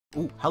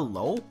Ooh,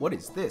 hello? What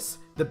is this?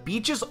 The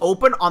beach is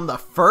open on the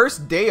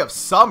first day of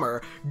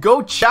summer.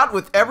 Go chat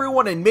with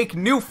everyone and make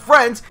new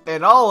friends,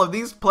 and all of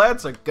these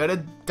plants are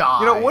gonna die.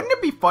 You know, wouldn't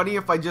it be funny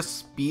if I just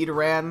speed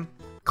ran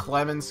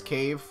Clement's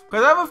cave?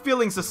 Because I have a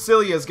feeling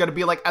Cecilia is gonna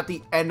be like at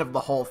the end of the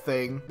whole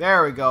thing.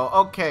 There we go.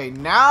 Okay,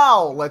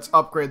 now let's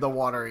upgrade the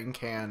watering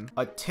can.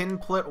 A tin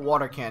plate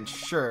water can,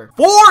 sure.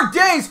 4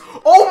 days!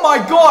 Oh my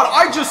god,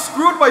 I just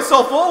screwed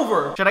myself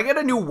over! Should I get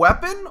a new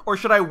weapon or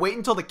should I wait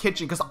until the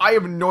kitchen? Because I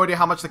have no idea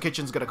how much the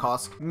kitchen's gonna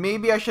cost.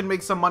 Maybe I should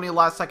make some money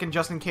last second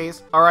just in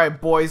case. All right,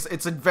 boys,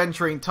 it's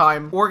adventuring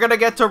time. We're gonna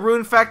get to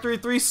Rune Factory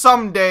 3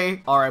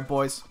 someday. All right,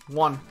 boys.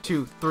 1,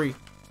 2, 3.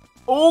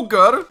 Oh,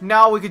 good.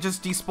 Now we could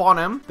just despawn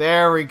him.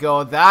 There we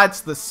go.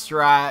 That's the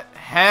strat.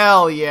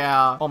 Hell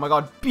yeah. Oh my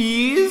god.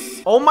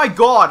 Bees? Oh my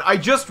god. I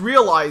just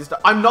realized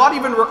I'm not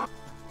even...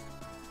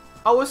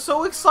 I was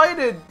so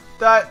excited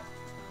that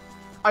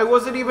I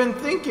wasn't even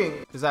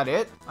thinking. Is that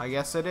it? I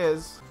guess it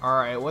is. All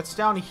right. What's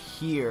down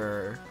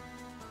here?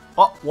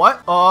 Oh,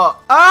 what?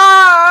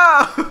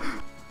 Ah!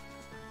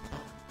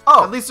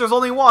 Oh, at least there's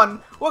only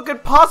one. What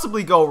could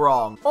possibly go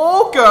wrong?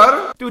 Oh,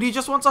 good. Dude, he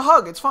just wants a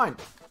hug. It's fine.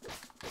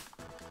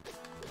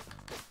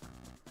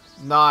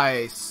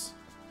 Nice.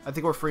 I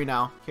think we're free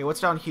now. Okay, what's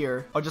down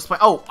here? I'll just play.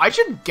 Oh, I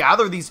should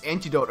gather these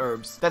antidote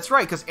herbs. That's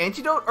right, because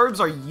antidote herbs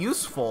are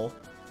useful.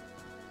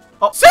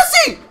 Oh,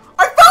 Sissy!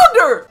 I found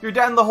her! Your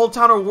dad and the whole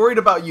town are worried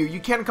about you. You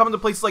can't come into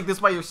places like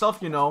this by yourself,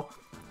 you know.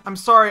 I'm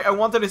sorry, I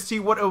wanted to see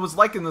what it was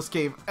like in this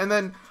cave. And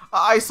then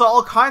I saw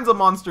all kinds of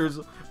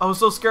monsters. I was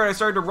so scared I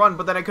started to run,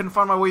 but then I couldn't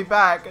find my way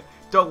back.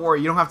 Don't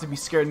worry, you don't have to be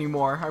scared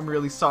anymore. I'm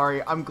really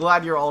sorry. I'm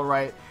glad you're all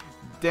right.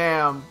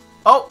 Damn.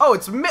 Oh,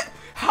 it's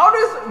How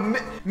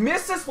does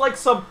Miss is like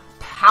some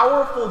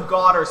powerful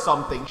god or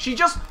something? She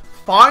just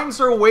finds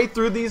her way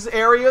through these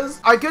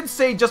areas. I could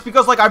say just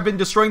because like I've been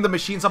destroying the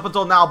machines up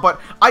until now, but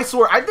I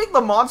swear I think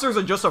the monsters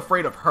are just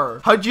afraid of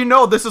her. How'd you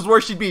know this is where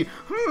she'd be?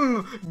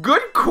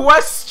 Good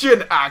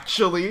question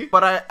actually.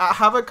 But I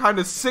have a kind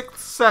of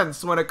sixth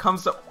sense when it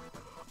comes to...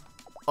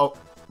 Oh.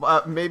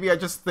 Maybe I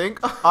just think.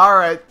 All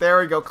right,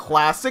 there we go.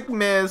 Classic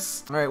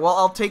miss. All right, well,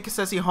 I'll take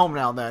Ceci home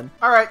now then.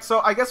 All right,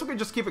 so I guess we can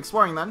just keep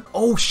exploring then.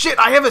 Oh shit,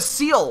 I have a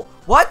seal.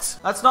 What?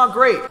 That's not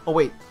great. Oh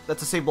wait,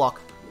 that's a save block.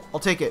 I'll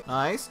take it.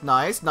 Nice,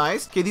 nice,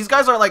 nice. Okay, these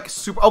guys are like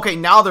super... Okay,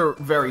 now they're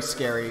very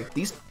scary.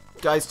 These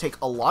guys take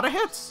a lot of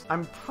hits.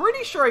 I'm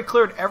pretty sure I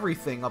cleared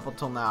everything up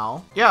until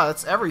now. Yeah,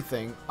 that's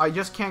everything. I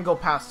just can't go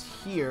past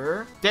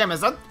here. Damn,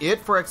 is that it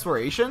for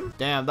exploration?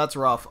 Damn, that's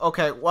rough.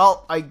 Okay,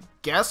 well, I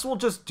guess we'll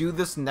just do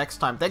this next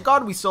time. Thank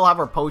God we still have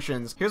our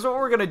potions. Here's what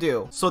we're gonna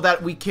do so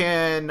that we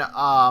can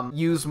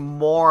use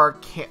more,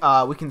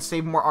 we can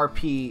save more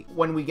RP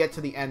when we get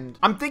to the end.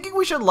 I'm thinking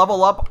we should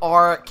level up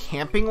our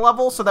camping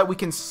level so that we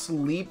can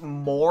sleep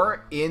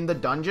more in the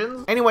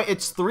dungeons. Anyway,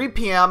 it's 3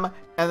 p.m.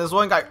 and this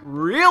one guy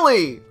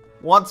really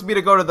wants me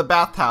to go to the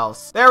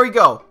bathhouse. There we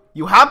go.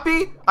 You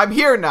happy? I'm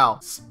here now.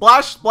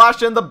 Splash,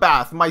 splash in the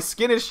bath. My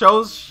skin is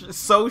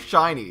so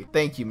shiny.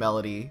 Thank you,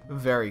 Melody.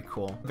 Very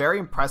cool. Very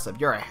impressive.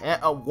 You're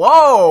a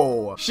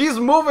whoa! She's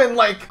moving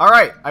like... All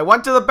right, I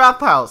went to the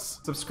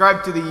bathhouse.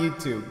 Subscribe to the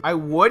YouTube. I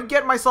would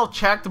get myself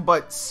checked,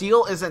 but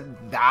seal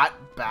isn't that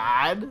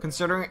bad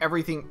considering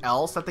everything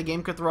else that the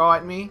game could throw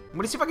at me. I'm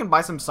gonna see if I can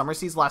buy some summer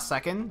seeds last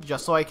second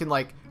just so I can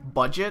like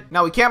budget.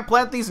 Now we can't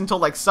plant these until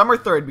like summer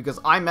 3rd because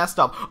I messed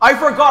up. I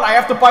forgot I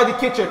have to buy the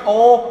kitchen.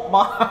 Oh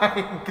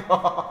my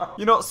god.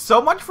 You know,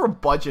 so much for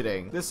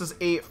budgeting. This is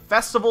a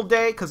festival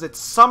day because it's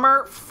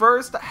summer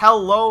 1st.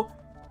 Hello.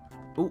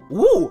 Ooh.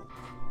 Ooh.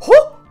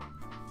 Oh.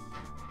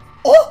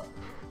 Oh.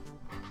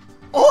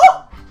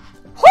 Oh.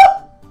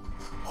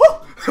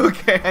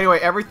 Okay, anyway,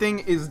 everything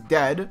is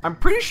dead. I'm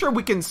pretty sure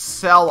we can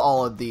sell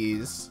all of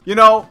these. You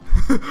know,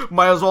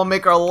 might as well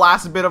make our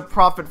last bit of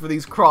profit for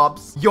these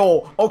crops.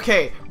 Yo,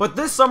 okay, but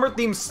this summer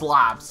theme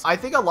slaps. I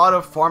think a lot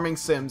of farming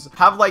sims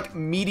have like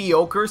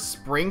mediocre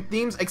spring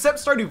themes, except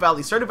Stardew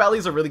Valley. Stardew Valley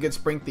is a really good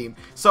spring theme.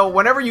 So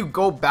whenever you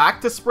go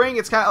back to spring,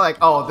 it's kind of like,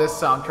 oh, this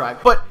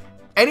soundtrack. But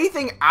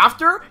anything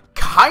after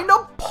kind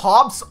of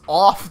pops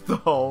off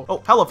though.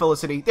 Oh, hello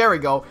Felicity. There we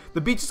go.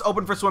 The beach is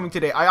open for swimming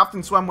today. I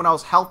often swam when I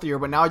was healthier,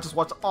 but now I just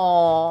watch.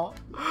 Aww,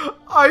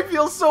 I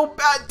feel so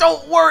bad.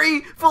 Don't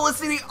worry,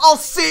 Felicity, I'll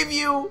save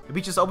you. The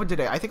beach is open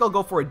today. I think I'll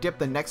go for a dip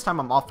the next time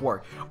I'm off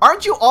work.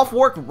 Aren't you off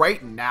work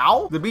right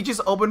now? The beach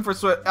is open for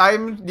swim.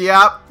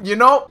 Yeah, you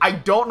know, I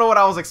don't know what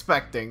I was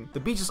expecting. The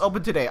beach is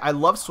open today. I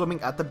love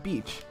swimming at the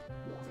beach.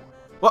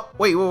 What?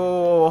 Wait,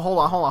 whoa, hold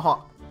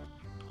on.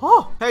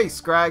 Oh, hey,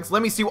 Scrags.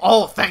 Let me see.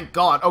 Oh, thank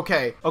God.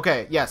 Okay.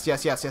 Okay. Yes.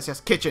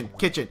 Kitchen.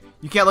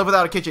 You can't live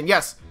without a kitchen.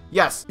 Yes.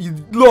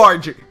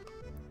 Large.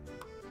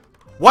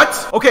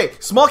 What? Okay.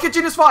 Small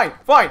kitchen is fine.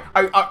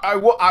 I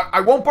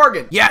won't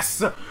bargain.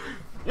 Yes.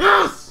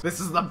 This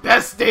is the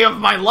best day of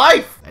my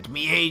life. At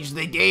me age,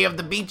 the day of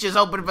the beach is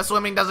open for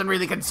swimming doesn't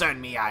really concern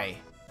me. Hi.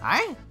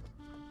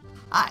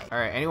 All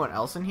right. Anyone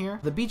else in here?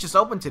 The beach is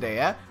open today,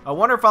 eh? I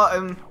wonder if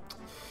I'll,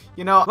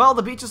 you know, well,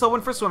 the beach is open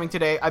for swimming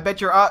today. I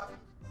bet you're,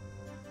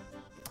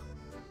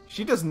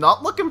 She does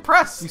not look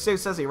impressed. You saved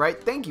Ceci,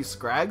 right? Thank you,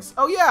 Scrags.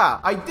 Oh yeah,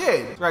 I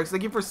did. Scrags,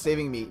 thank you for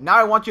saving me. Now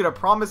I want you to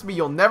promise me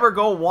you'll never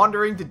go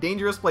wandering to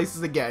dangerous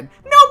places again.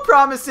 No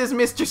promises,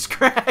 Mr.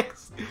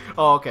 Scrags.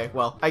 Oh, okay.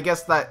 Well, I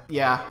guess that,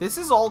 yeah. This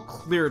is all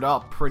cleared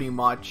up pretty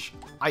much.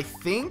 I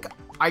think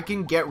I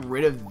can get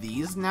rid of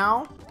these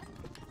now.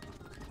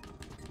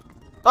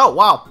 Oh,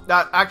 wow.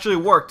 That actually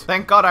worked.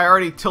 Thank God I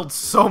already tilled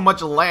so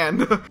much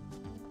land.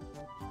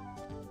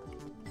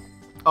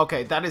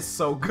 Okay, that is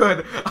so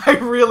good. I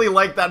really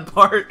like that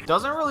part.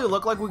 Doesn't really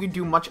look like we can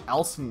do much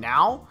else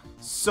now.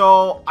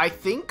 So I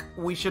think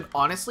we should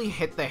honestly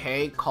hit the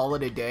hay, call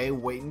it a day,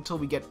 wait until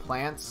we get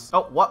plants.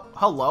 Oh, what?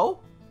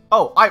 Hello?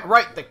 Oh,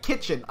 right, the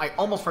kitchen. I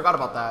almost forgot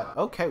about that.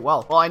 Okay,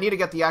 well, I need to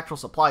get the actual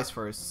supplies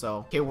first, so.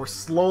 Okay, we're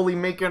slowly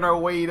making our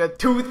way to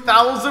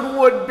 2,000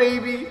 wood,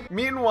 baby.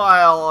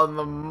 Meanwhile, on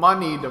the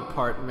money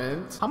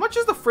department, how much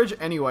is the fridge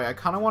anyway? I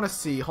kind of want to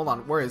see. Hold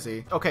on, where is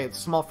he? Okay, it's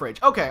a small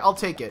fridge. Okay, I'll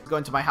take it. Go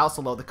into my house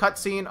to load the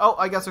cutscene. Oh,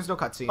 I guess there's no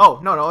cutscene.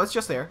 Oh, no, it's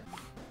just there.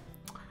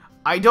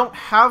 I don't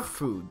have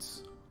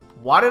foods.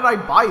 Why did I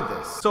buy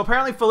this? So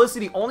apparently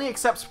Felicity only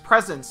accepts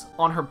presents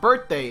on her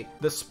birthday,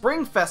 the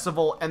Spring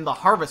Festival, and the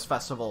Harvest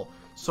Festival.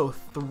 So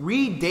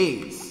 3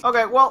 days.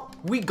 Okay, well,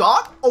 we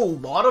got a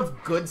lot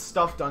of good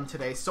stuff done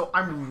today, so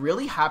I'm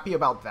really happy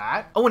about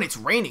that. Oh, and it's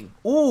raining.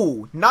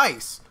 Ooh,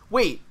 nice.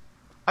 Wait,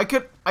 I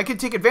could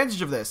take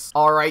advantage of this.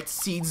 All right,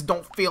 seeds,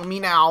 don't fail me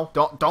now.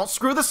 Don't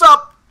screw this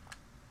up.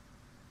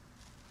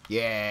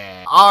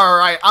 Yeah.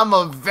 Alright, I'm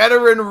a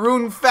veteran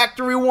Rune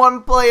Factory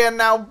 1 player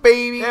now,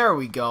 baby. There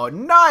we go.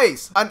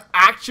 Nice. An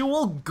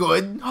actual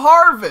good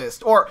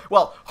harvest. Or,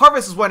 well,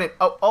 harvest is when it...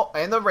 Oh,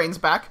 and the rain's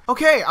back.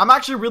 Okay, I'm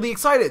actually really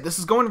excited. This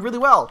is going really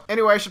well.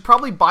 Anyway, I should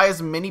probably buy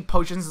as many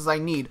potions as I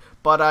need.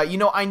 But, you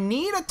know, I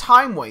need a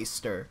time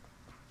waster.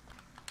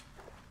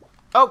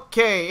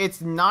 Okay, it's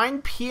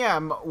 9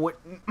 p.m.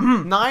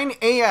 9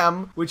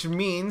 a.m., which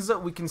means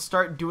that we can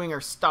start doing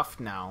our stuff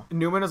now.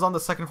 Newman is on the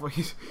second floor.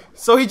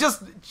 So he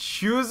just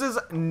chooses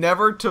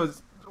never to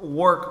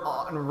work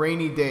on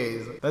rainy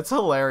days. That's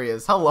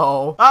hilarious.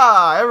 Hello.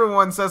 Ah,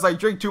 everyone says I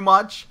drink too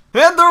much.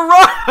 And the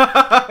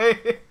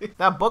right!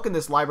 That book in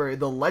this library,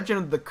 The Legend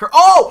of the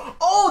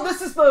Oh,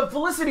 this is the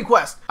Felicity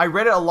quest. I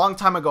read it a long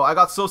time ago. I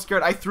got so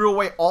scared, I threw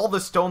away all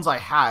the stones I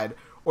had.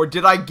 Or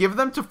did I give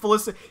them to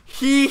Felicity?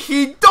 He don't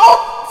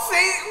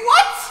say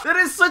what? That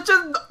is such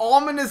an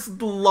ominous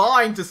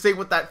line to say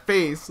with that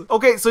face.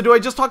 Okay, so do I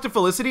just talk to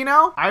Felicity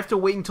now? I have to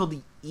wait until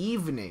the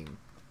evening.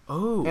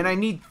 Oh. And I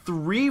need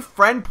 3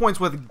 friend points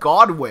with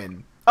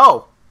Godwin.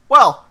 Oh,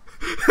 well.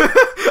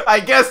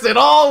 I guess it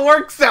all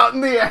works out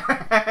in the end.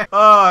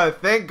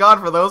 Thank God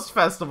for those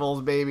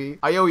festivals, baby.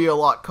 I owe you a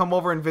lot. Come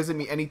over and visit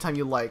me anytime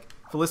you like.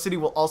 Felicity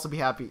will also be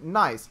happy.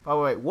 Nice.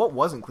 Oh, wait, what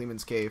was in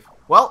Cleeman's cave?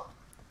 Well,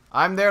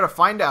 I'm there to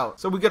find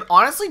out. So we could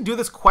honestly do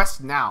this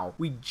quest now.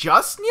 We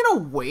just need to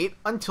wait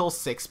until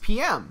 6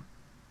 p.m.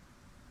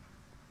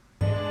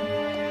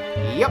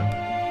 Yep.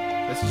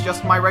 This is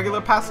just my regular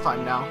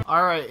pastime now.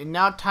 Alright, and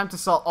now time to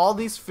sell all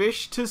these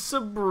fish to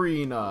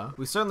Sabrina.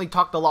 We certainly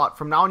talked a lot.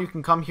 From now on, you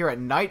can come here at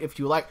night if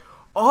you like.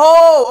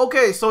 Oh,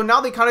 okay. So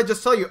now they kind of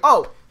just tell you,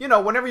 oh, you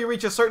know, whenever you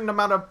reach a certain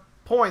amount of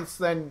points,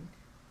 then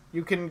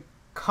you can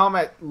come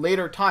at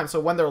later times. So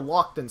when they're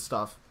locked and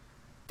stuff.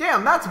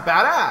 Damn, that's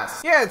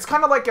badass. Yeah, it's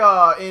kind of like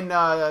in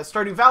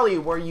Stardew Valley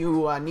where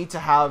you need to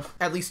have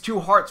at least 2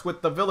 hearts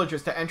with the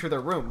villagers to enter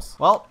their rooms.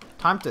 Well,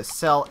 time to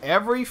sell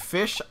every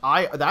fish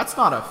that's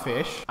not a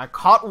fish. I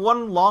caught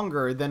one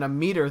longer than a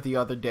meter the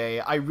other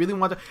day. I really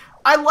want to...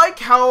 I like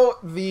how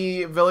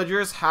the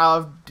villagers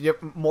have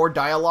more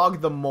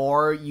dialogue the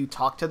more you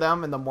talk to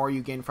them and the more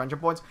you gain friendship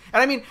points.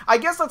 And I mean, I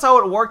guess that's how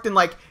it worked in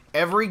like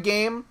every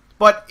game.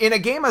 But in a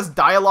game as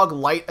dialogue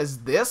light as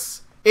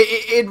this...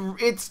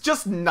 It's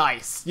just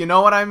nice, you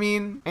know what I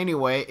mean?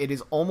 Anyway, it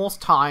is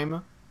almost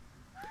time.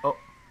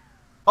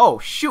 Oh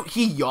shoot,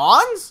 he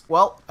yawns?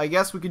 Well, I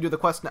guess we can do the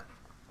quest now.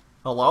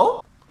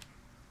 Hello?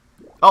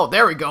 Oh,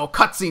 there we go,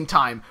 cutscene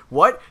time.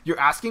 What? You're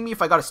asking me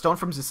if I got a stone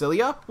from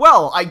Cecilia?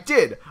 Well, I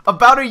did,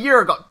 about a year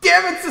ago.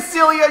 Damn it,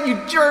 Cecilia,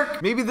 you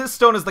jerk! Maybe this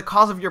stone is the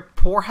cause of your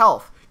poor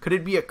health. Could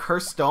it be a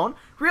cursed stone?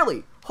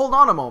 Really? Hold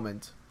on a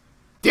moment.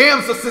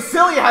 Damn, so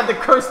Cecilia had the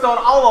cursed stone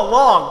all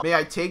along! May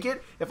I take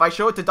it? If I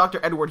show it to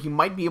Dr. Edward, he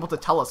might be able to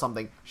tell us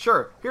something.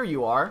 Sure, here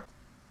you are.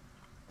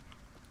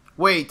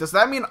 Wait, does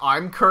that mean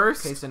I'm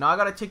cursed? Okay, so now I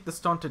gotta take the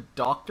stone to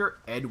Dr.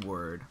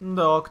 Edward.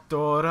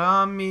 Doctor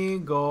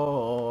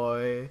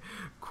amigo,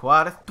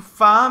 cuarto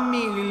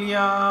familia.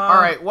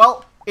 Alright,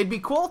 well, it'd be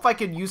cool if I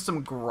could use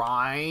some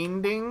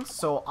grinding,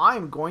 so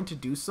I'm going to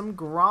do some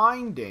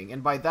grinding.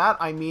 And by that,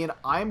 I mean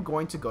I'm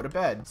going to go to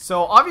bed.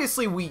 So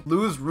obviously we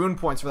lose rune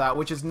points for that,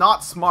 which is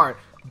not smart,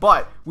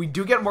 but we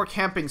do get more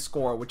camping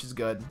score, which is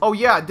good. Oh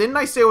yeah, didn't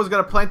I say I was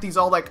gonna plant these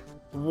all like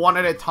one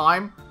at a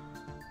time?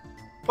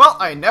 Well,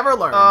 I never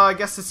learned. I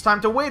guess it's time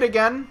to wait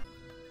again.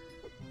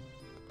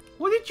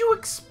 What did you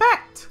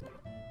expect?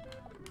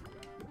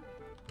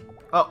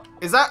 Oh,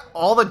 is that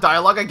all the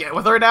dialogue I get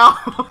with her now?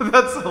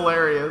 That's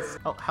hilarious.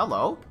 Oh,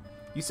 hello.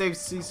 You saved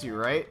Cece,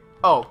 right?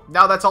 Oh,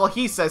 now that's all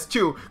he says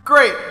too.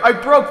 Great, I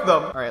broke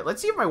them. All right,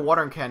 let's see if my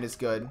watering can is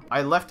good.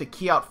 I left a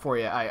key out for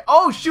you.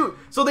 Oh shoot,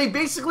 so they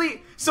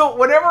basically, so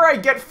whenever I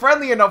get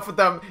friendly enough with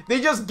them, they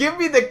just give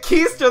me the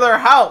keys to their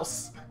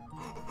house.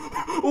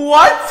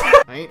 What?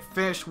 I ain't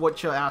finished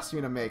what you asked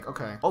me to make.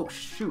 Okay. Oh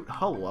shoot,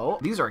 hello.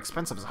 These are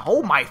expensive.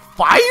 Oh, my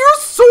fire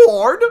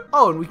sword.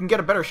 Oh, and we can get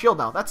a better shield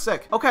now. That's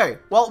sick. Okay,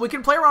 well, we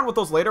can play around with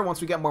those later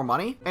once we get more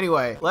money.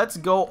 Anyway, let's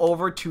go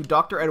over to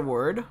Dr.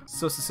 Edward.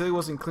 So Cecilia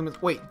was in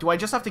Clemens. Wait, do I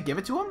just have to give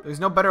it to him? There's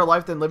no better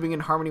life than living in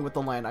harmony with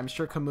the land. I'm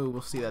sure Camus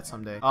will see that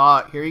someday.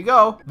 Here you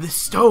go. This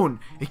stone,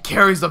 it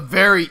carries a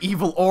very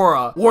evil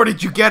aura. Where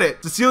did you get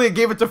it? Cecilia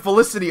gave it to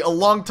Felicity a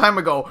long time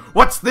ago.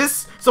 What's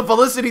this? So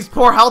Felicity's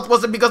poor health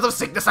wasn't because of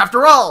sickness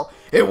after all.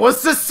 It was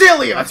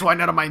Cecilia. That's why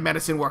none of my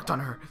medicine worked on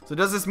her. So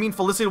does this mean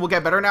Felicity will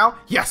get better now?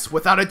 Yes,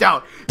 without a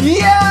doubt.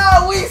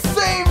 Yeah, we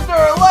saved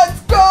her.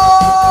 Let's go.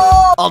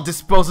 I'll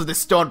dispose of this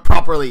stone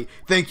properly.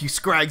 Thank you,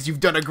 Scrags. You've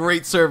done a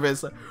great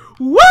service.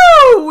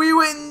 Woo! We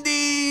win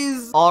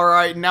these!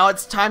 Alright, now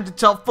it's time to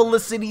tell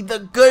Felicity the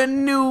good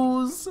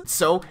news.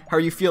 So, how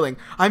are you feeling?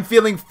 I'm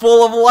feeling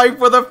full of life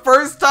for the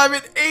first time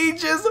in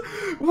ages.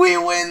 We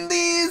win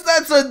these!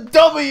 That's a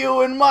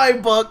W in my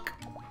book.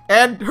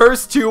 And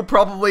hers too,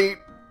 probably.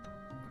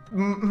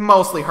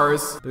 Mostly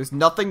hers. There's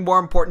nothing more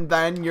important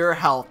than your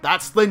health.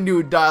 That's the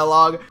new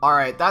dialogue.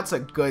 Alright, that's a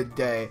good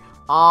day.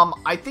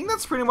 I think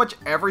that's pretty much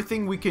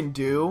everything we can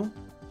do.